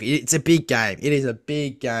 Look, it's a big game. It is a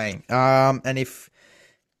big game. And if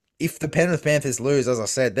the Penrith Panthers lose, as I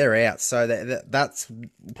said, they're out. So that's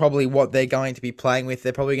probably what they're going to be playing with.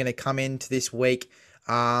 They're probably going to come into this week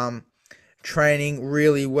training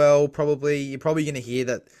really well. You're probably going to hear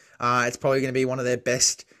that it's probably going to be one of their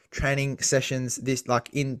best training sessions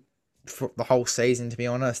for the whole season. To be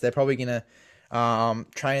honest, they're probably going to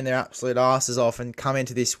train their absolute asses off and come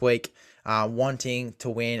into this week wanting to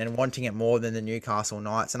win and wanting it more than the Newcastle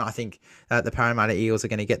Knights. And I think that the Parramatta Eels are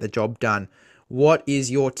going to get the job done. What is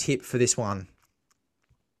your tip for this one?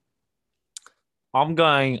 I'm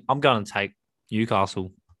going to take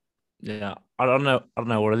Newcastle. Yeah, I don't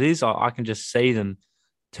know what it is. I can just see them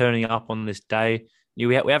turning up on this day.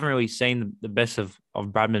 We haven't really seen the best of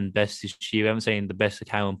Bradman Best this year. We haven't seen the best of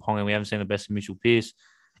Kalen Ponga. We haven't seen the best of Mitchell Pearce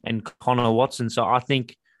and Connor Watson. So I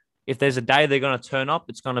think if there's a day they're going to turn up,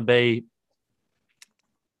 it's going to be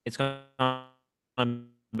this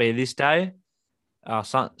day,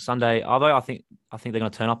 Sunday. Although I think they're going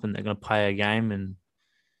to turn up and they're going to play a game, and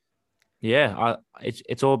yeah,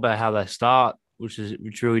 it's all about how they start, which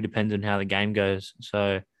really depends on how the game goes.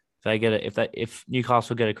 So if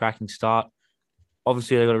Newcastle get a cracking start,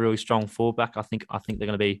 obviously they've got a really strong fullback. I think they're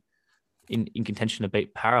going to be in contention to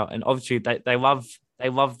beat Para, and obviously they love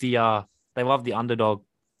the underdog.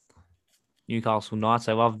 Newcastle Knights,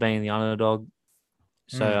 they love being the underdog.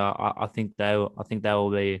 So I think they'll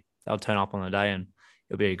turn up on the day, and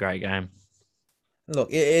it'll be a great game. Look,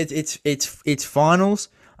 it's finals,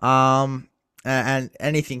 and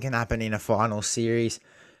anything can happen in a final series.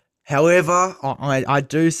 However, I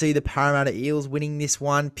do see the Parramatta Eels winning this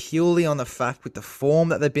one purely on the fact with the form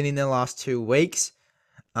that they've been in the last 2 weeks.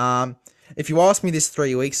 If you asked me this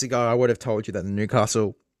 3 weeks ago, I would have told you that the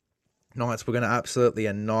Newcastle Knights were going to absolutely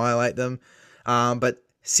annihilate them. But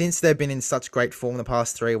since they've been in such great form the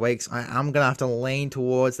past 3 weeks, I'm going to have to lean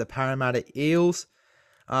towards the Parramatta Eels.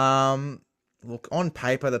 Look, on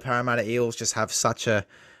paper, the Parramatta Eels just have such a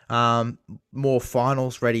more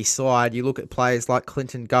finals-ready side. You look at players like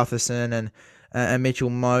Clinton Gutherson and Mitchell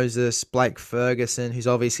Moses, Blake Ferguson, who's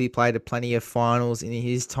obviously played plenty of finals in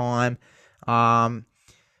his time.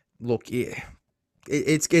 Look,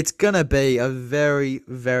 it's going to be a very,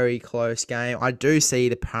 very close game. I do see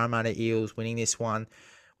the Parramatta Eels winning this one.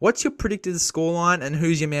 What's your predicted scoreline and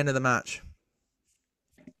who's your man of the match?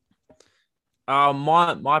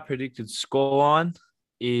 My predicted scoreline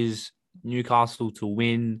is Newcastle to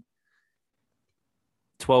win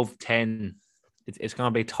 12-10. It's going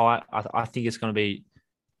to be tight. I think it's going to be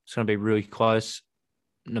really close.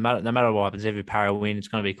 No matter what happens, every Para win, it's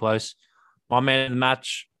going to be close. My man of the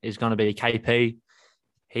match is going to be KP.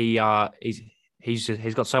 He's got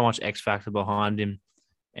so much X factor behind him,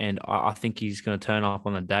 and I think he's going to turn up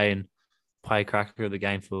on the day and play a cracker of the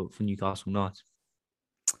game for Newcastle Knights.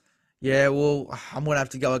 Yeah, well, I'm going to have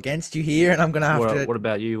to go against you here, and I'm going to have to... What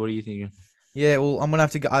about you? What are you thinking? Yeah, well, I'm going to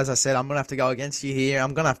have to go, as I said, I'm going to have to go against you here.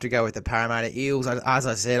 I'm going to have to go with the Parramatta Eels. As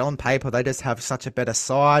I said, on paper, they just have such a better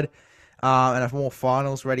side and a more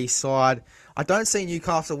finals-ready side. I don't see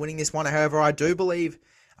Newcastle winning this one. However, I do believe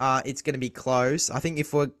it's going to be close. I think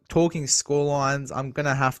if we're talking scorelines, I'm going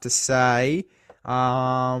to have to say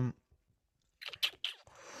Parramatta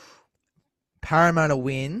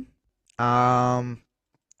win.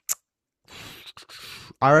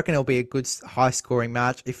 I reckon it'll be a good high-scoring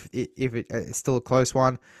match. If it's still a close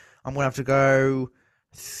one, I'm going to have to go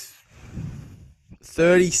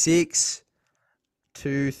 36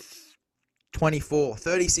 to 24.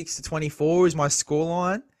 36 to 24 is my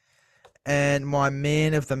scoreline. And my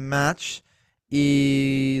man of the match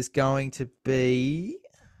is going to be...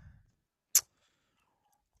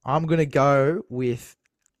 I'm going to go with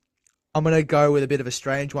a bit of a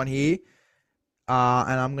strange one here.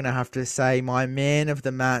 And I'm going to have to say my man of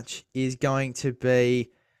the match is going to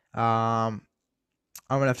be... I'm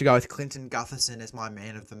going to have to go with Clinton Gutherson as my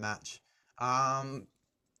man of the match. I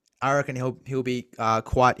reckon he'll be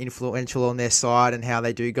quite influential on their side and how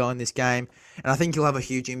they do go in this game. And I think he'll have a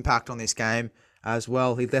huge impact on this game as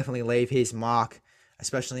well. He'll definitely leave his mark,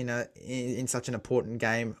 especially in such an important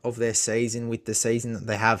game of their season with the season that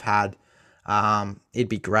they have had. It'd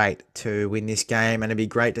be great to win this game, and it'd be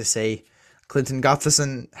great to see Clinton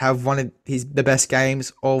Gutherson have one of the best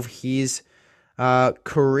games of his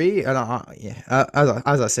career, and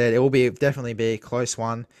as I said, it will definitely be a close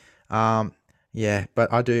one. Yeah,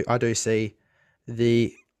 but I do see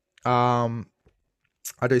the Parramatta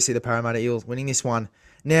Eels winning this one.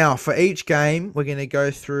 Now, for each game, we're going to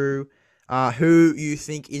go through who you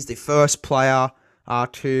think is the first player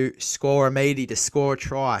to score a meaty, to score a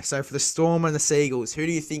try. So for the Storm and the Seagulls, who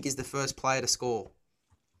do you think is the first player to score?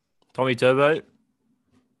 Tommy Turbo,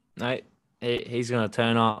 mate, he's going to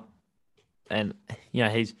turn up, and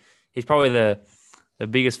he's probably the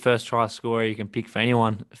biggest first try scorer you can pick for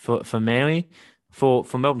anyone for Manly. For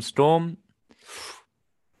Melbourne Storm,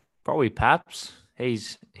 probably Paps.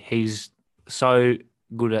 He's so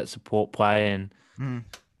good at support play, and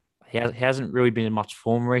he hasn't really been in much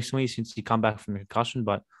form recently since he come back from the concussion.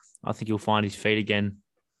 But I think he'll find his feet again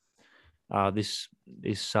this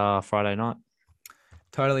Friday night.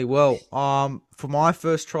 Totally will. For my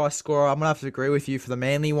first try scorer, I'm gonna have to agree with you. For the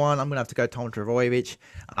Manly one, I'm gonna have to go Tom Trbojevic,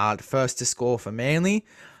 the first to score for Manly.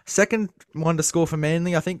 Second one to score for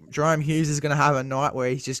Manly, I think Jerome Hughes is gonna have a night where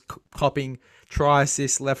he's just copping try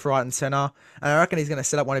assists left, right, and center, and I reckon he's gonna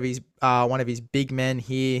set up one of his big men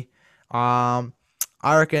here. I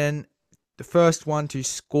reckon the first one to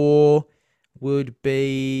score would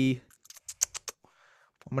be.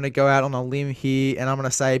 I'm going to go out on a limb here, and I'm going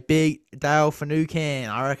to say Big Dale Finucane.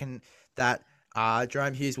 I reckon that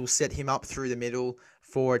Jerome Hughes will set him up through the middle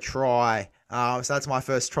for a try. So that's my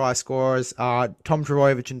first try scorers, Tom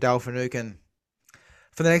Trbojevic and Dale Finucane.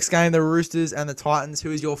 For the next game, the Roosters and the Titans,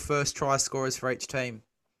 who is your first try scorers for each team?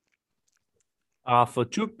 For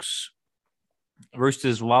Chooks,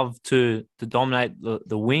 Roosters love to dominate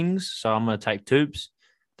the wings, so I'm going to take Tubes.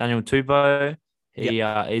 Daniel Tupou,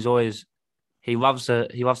 he loves to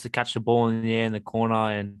catch the ball in the air in the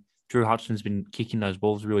corner, and Drew Hutchison's been kicking those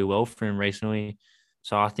balls really well for him recently.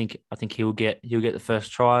 So I think he'll get the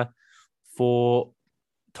first try. For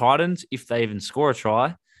Titans, if they even score a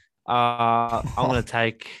try, I'm gonna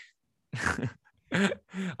take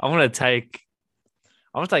Jaden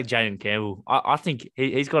Campbell. I think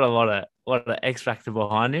he's got a lot of X factor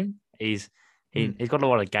behind him. He's got a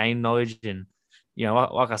lot of game knowledge, and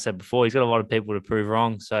like I said before, he's got a lot of people to prove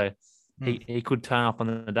wrong. So he could turn up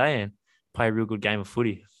on the day and play a real good game of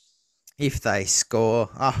footy. If they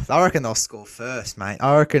score, I reckon they'll score first, mate.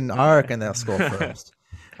 I reckon they'll score first.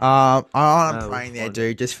 I'm praying there,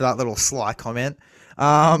 dude, just for that little sly comment.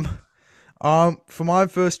 For my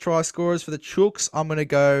first try scorers for the Chooks, I'm gonna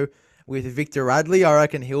go with Victor Radley. I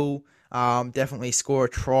reckon he'll definitely score a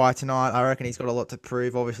try tonight. I reckon he's got a lot to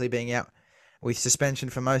prove, obviously being out with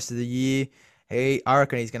suspension for most of the year. I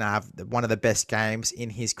reckon he's going to have one of the best games in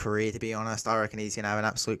his career, to be honest. I reckon he's going to have an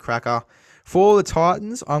absolute cracker. For the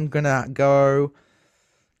Titans, I'm going to go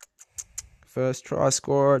first try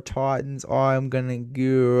scorer, Titans. I'm going to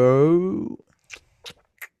go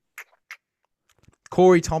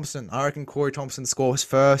Corey Thompson. I reckon Corey Thompson scores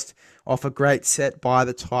first off a great set by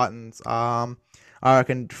the Titans. I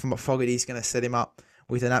reckon from Fogarty's going to set him up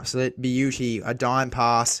with an absolute beauty, a dime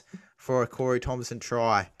pass for a Corey Thompson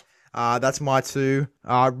try. That's my two,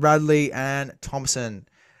 Radley and Thompson.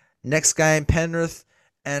 Next game, Penrith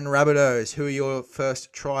and Rabbitohs. Who are your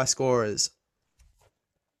first try scorers?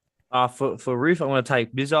 For Roof, I'm going to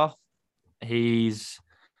take Bizza. He's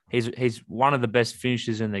one of the best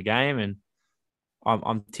finishers in the game, and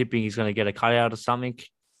I'm tipping he's going to get a cutout or something,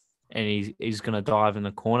 and he's going to dive in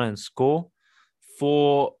the corner and score.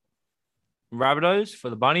 For Rabbitohs, for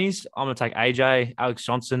the Bunnies, I'm going to take AJ, Alex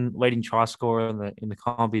Johnson, leading try scorer in the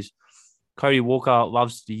comp. Cody Walker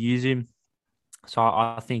loves to use him, so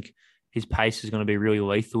I think his pace is going to be really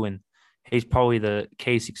lethal, and he's probably the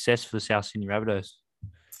key success for the South Sydney Rabbitohs.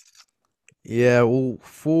 Yeah, well,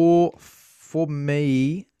 for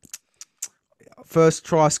me, first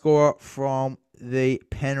try scorer from the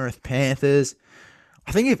Penrith Panthers.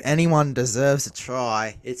 I think if anyone deserves a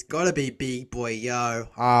try, it's got to be Big Boy Yo.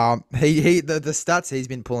 The stats he's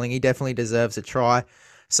been pulling, he definitely deserves a try.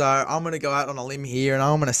 So I'm going to go out on a limb here, and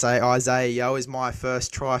I'm going to say Isaiah Yo is my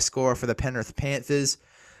first try scorer for the Penrith Panthers.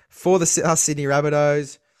 For the South Sydney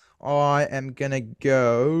Rabbitohs, I am going to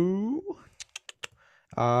go.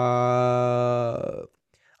 I'm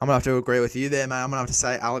going to have to agree with you there, mate. I'm going to have to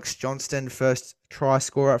say Alex Johnston, first try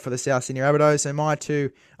scorer for the South Sydney Rabbitohs. So my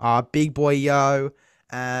two are Big Boy Yo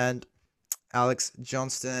and Alex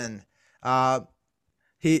Johnston. So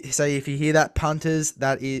if you hear that, punters,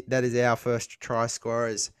 that is our first try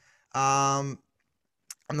scorers. And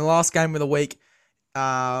the last game of the week,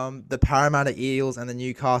 the Parramatta Eels and the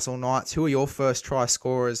Newcastle Knights. Who are your first try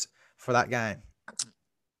scorers for that game?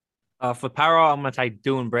 For Para, I'm going to take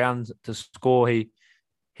Dylan Brown to score. He's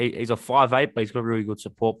a 5'8", but he's got a really good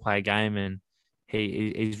support play game, and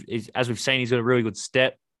he's as we've seen, he's got a really good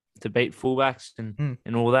step to beat fullbacks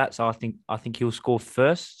and all that. So I think he'll score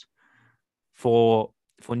first. For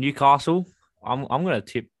Newcastle, I'm going to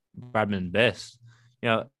tip Bradman Best. You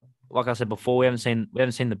know, like I said before, we haven't seen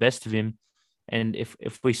the best of him, and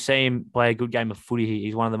if we see him play a good game of footy,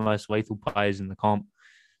 he's one of the most lethal players in the comp.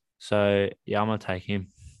 So yeah, I'm going to take him.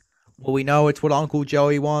 Well, we know it's what Uncle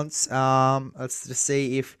Joey wants. Let's just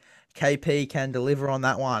see if KP can deliver on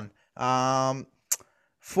that one.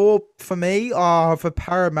 For me, for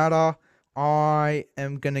Parramatta, I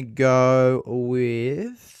am gonna go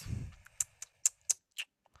with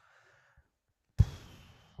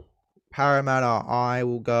Parramatta. I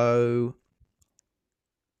will go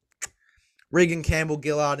Regan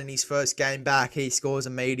Campbell-Gillard in his first game back. He scores a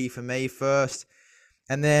meaty for me first.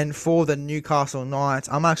 And then for the Newcastle Knights,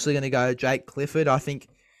 I'm actually going to go Jake Clifford. I think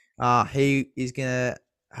he is going to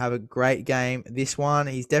have a great game this one.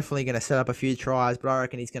 He's definitely going to set up a few tries, but I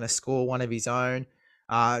reckon he's going to score one of his own.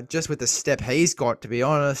 Just with the step he's got, to be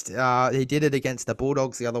honest. He did it against the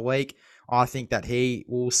Bulldogs the other week. I think that he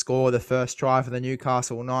will score the first try for the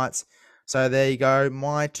Newcastle Knights. So there you go.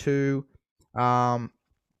 My two,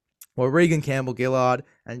 Regan Campbell-Gillard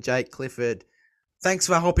and Jake Clifford. Thanks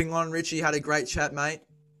for hopping on, Richie. Had a great chat, mate.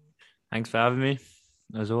 Thanks for having me,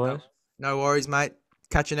 as always. No worries, mate.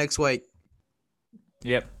 Catch you next week.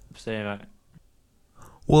 Yep. See you, mate.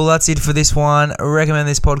 Well, that's it for this one. Recommend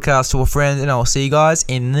this podcast to a friend, and I'll see you guys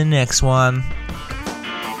in the next one.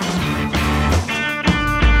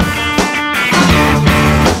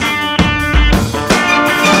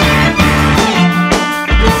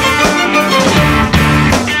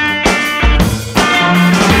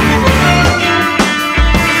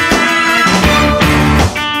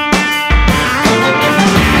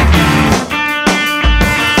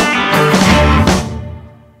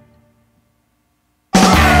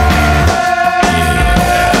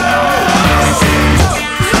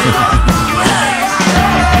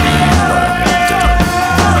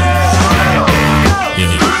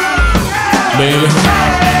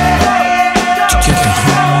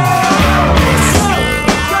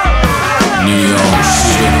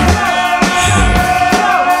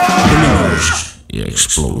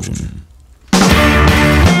 Explosion.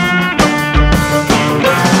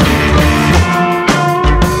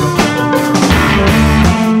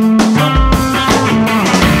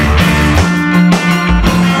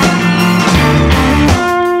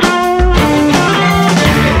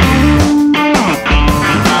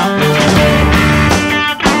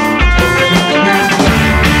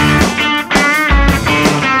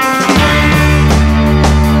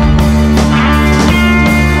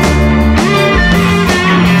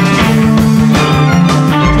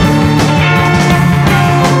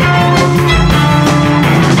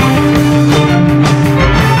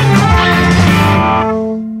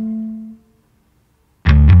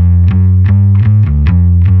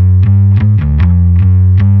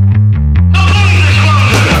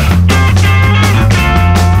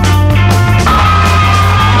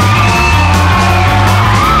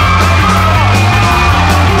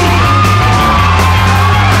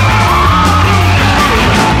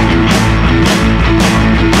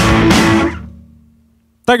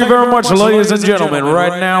 Thank you very much, ladies and gentlemen.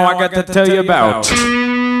 Right now, I got to tell you about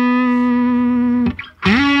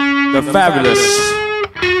the fabulous,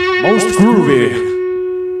 most groovy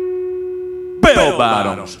bell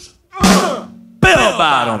bottoms. Bell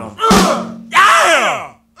bottoms.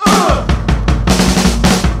 Yeah!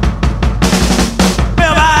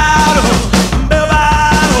 Bell bottoms. Bell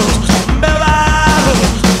bottoms. Bell bottoms.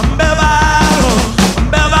 Bell bottoms.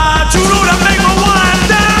 Bell bottoms. You know that make my wine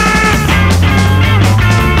dance.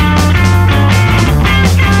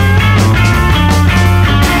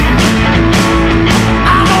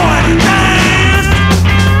 I know how to dance.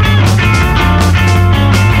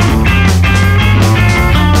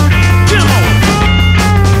 Come on.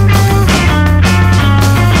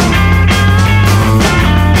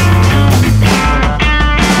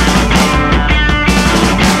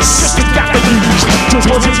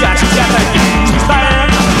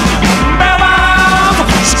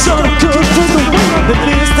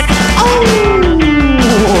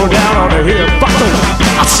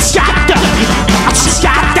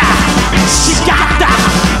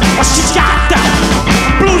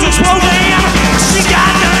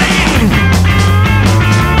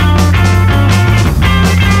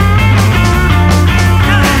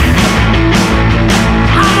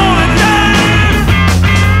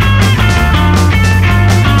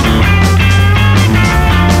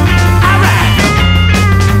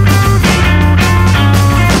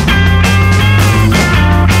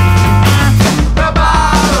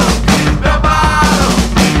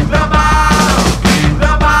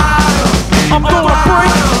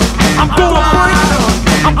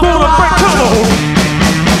 gonna break